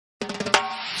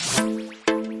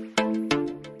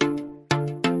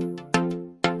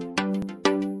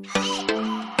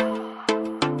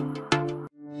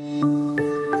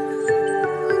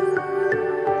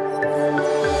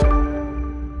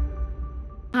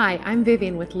Hi, I'm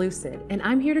Vivian with Lucid, and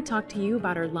I'm here to talk to you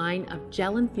about our line of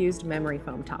gel-infused memory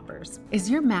foam toppers. Is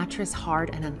your mattress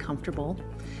hard and uncomfortable?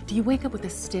 Do you wake up with a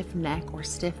stiff neck or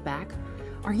stiff back?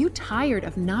 Are you tired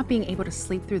of not being able to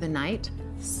sleep through the night?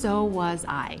 So was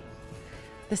I.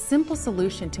 The simple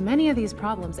solution to many of these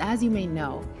problems, as you may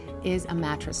know, is a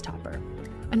mattress topper.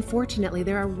 Unfortunately,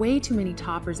 there are way too many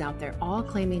toppers out there, all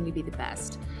claiming to be the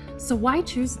best. So why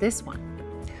choose this one?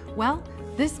 Well,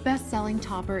 this best-selling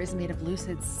topper is made of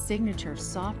Lucid's signature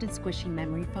soft and squishy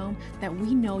memory foam that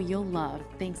we know you'll love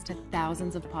thanks to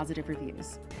thousands of positive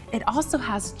reviews. It also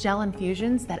has gel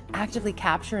infusions that actively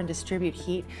capture and distribute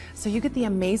heat, so you get the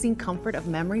amazing comfort of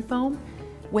memory foam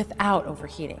without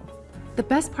overheating. The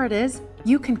best part is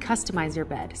you can customize your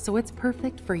bed, so it's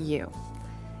perfect for you.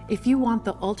 If you want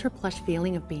the ultra plush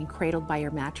feeling of being cradled by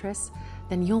your mattress,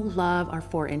 then you'll love our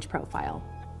 4-inch profile.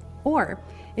 Or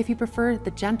if you prefer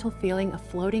the gentle feeling of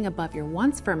floating above your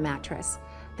once firm mattress,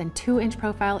 then 2-inch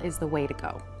profile is the way to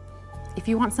go. If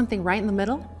you want something right in the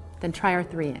middle, then try our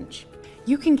 3-inch.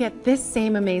 You can get this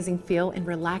same amazing feel in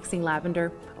relaxing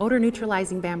lavender, odor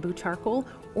neutralizing bamboo charcoal,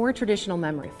 or traditional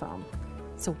memory foam.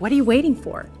 So what are you waiting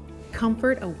for?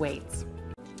 Comfort awaits.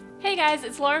 Hey guys,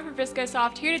 it's Lauren from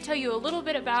ViscoSoft here to tell you a little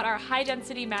bit about our high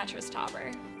density mattress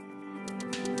topper.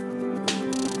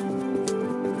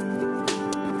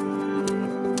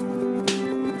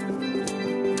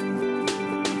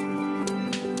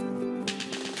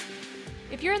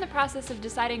 If you're in the process of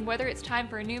deciding whether it's time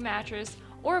for a new mattress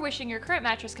or wishing your current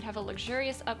mattress could have a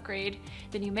luxurious upgrade,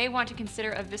 then you may want to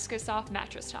consider a ViscoSoft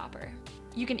mattress topper.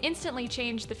 You can instantly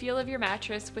change the feel of your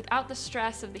mattress without the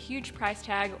stress of the huge price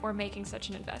tag or making such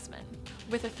an investment.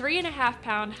 With a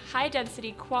 3.5-pound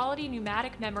high-density quality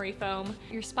pneumatic memory foam,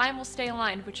 your spine will stay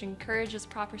aligned, which encourages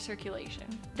proper circulation.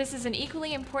 This is an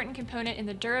equally important component in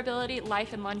the durability,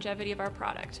 life, and longevity of our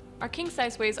product. Our king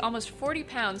size weighs almost 40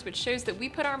 pounds, which shows that we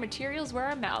put our materials where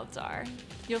our mouths are.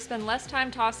 You'll spend less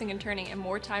time tossing and turning and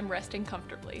more time resting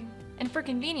comfortably. And for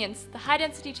convenience, the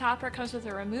high-density topper comes with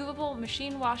a removable,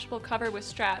 machine-washable cover with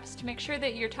straps to make sure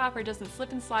that your topper doesn't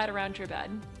slip and slide around your bed.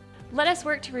 Let us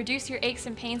work to reduce your aches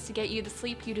and pains to get you the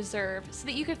sleep you deserve so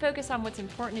that you can focus on what's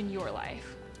important in your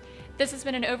life. This has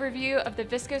been an overview of the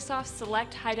ViscoSoft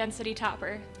Select High-Density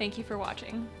Topper. Thank you for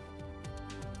watching.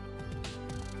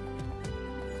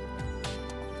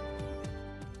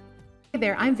 Hey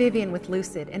there, I'm Vivian with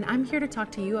Lucid, and I'm here to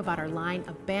talk to you about our line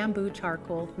of bamboo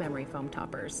charcoal memory foam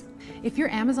toppers. If your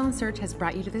Amazon search has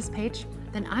brought you to this page,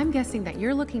 then I'm guessing that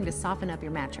you're looking to soften up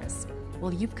your mattress.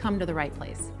 Well, you've come to the right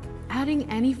place.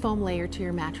 Adding any foam layer to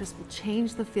your mattress will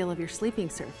change the feel of your sleeping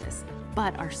surface,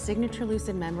 but our signature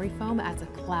Lucid memory foam adds a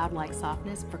cloud-like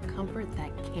softness for comfort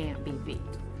that can't be beat.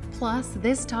 Plus,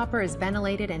 this topper is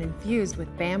ventilated and infused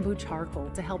with bamboo charcoal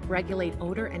to help regulate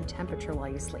odor and temperature while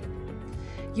you sleep.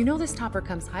 You know this topper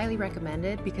comes highly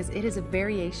recommended because it is a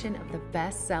variation of the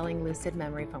best-selling Lucid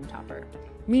memory foam topper,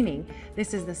 meaning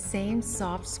this is the same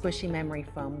soft, squishy memory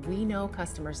foam we know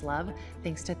customers love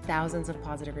thanks to thousands of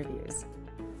positive reviews.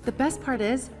 The best part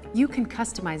is you can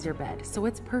customize your bed, so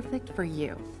it's perfect for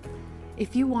you.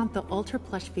 If you want the ultra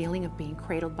plush feeling of being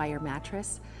cradled by your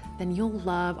mattress, then you'll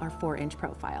love our 4-inch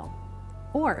profile.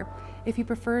 Or if you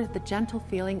prefer the gentle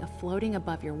feeling of floating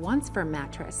above your once firm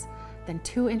mattress, then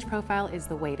 2-inch profile is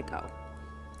the way to go.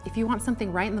 If you want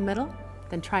something right in the middle,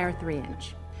 then try our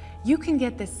 3-inch. You can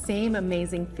get the same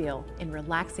amazing feel in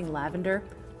relaxing lavender,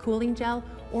 cooling gel,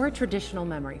 or traditional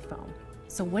memory foam.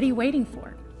 So what are you waiting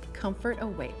for? Comfort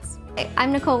awaits. Hey,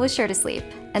 I'm Nicole with Sure to Sleep,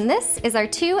 and this is our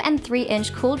 2 and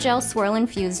 3-inch Cool Gel Swirl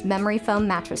Infused Memory Foam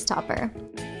Mattress Topper.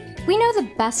 We know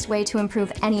the best way to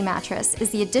improve any mattress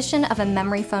is the addition of a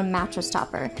memory foam mattress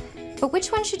topper, but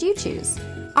which one should you choose?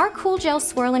 Our Cool Gel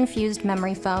Swirl Infused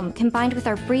Memory Foam, combined with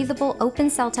our breathable open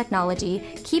cell technology,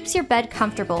 keeps your bed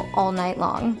comfortable all night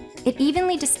long. It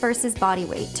evenly disperses body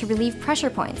weight to relieve pressure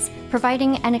points,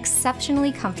 providing an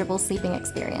exceptionally comfortable sleeping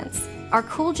experience. Our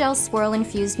Cool Gel Swirl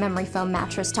Infused Memory Foam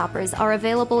mattress toppers are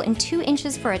available in 2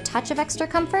 inches for a touch of extra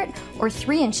comfort or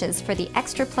 3 inches for the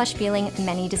extra plush feeling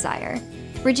many desire.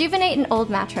 Rejuvenate an old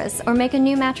mattress or make a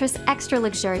new mattress extra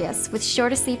luxurious with Sure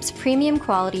to Sleep's premium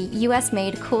quality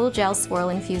US-made Cool Gel Swirl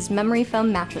Infused Memory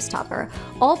Foam mattress topper,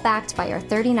 all backed by our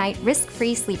 30-night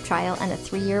risk-free sleep trial and a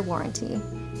 3-year warranty.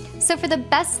 So for the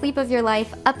best sleep of your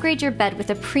life, upgrade your bed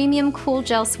with a premium Cool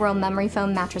Gel Swirl Memory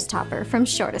Foam mattress topper from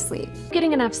Sure to Sleep.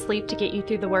 Getting enough sleep to get you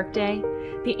through the workday?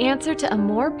 The answer to a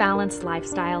more balanced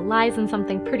lifestyle lies in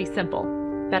something pretty simple.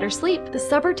 Better sleep. The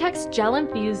Subrtex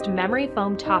gel-infused memory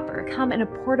foam topper, come in a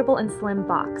portable and slim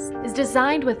box, is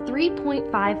designed with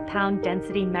 3.5-pound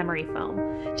density memory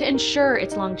foam to ensure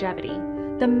its longevity.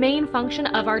 The main function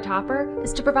of our topper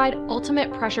is to provide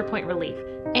ultimate pressure point relief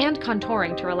and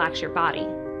contouring to relax your body.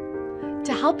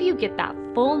 To help you get that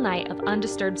full night of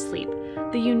undisturbed sleep,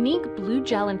 the unique blue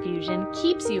gel infusion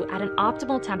keeps you at an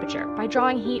optimal temperature by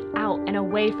drawing heat out and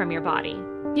away from your body.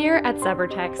 Here at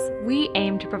Subrtex, we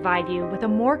aim to provide you with a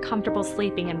more comfortable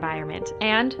sleeping environment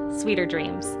and sweeter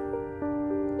dreams.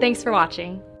 Thanks for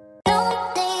watching.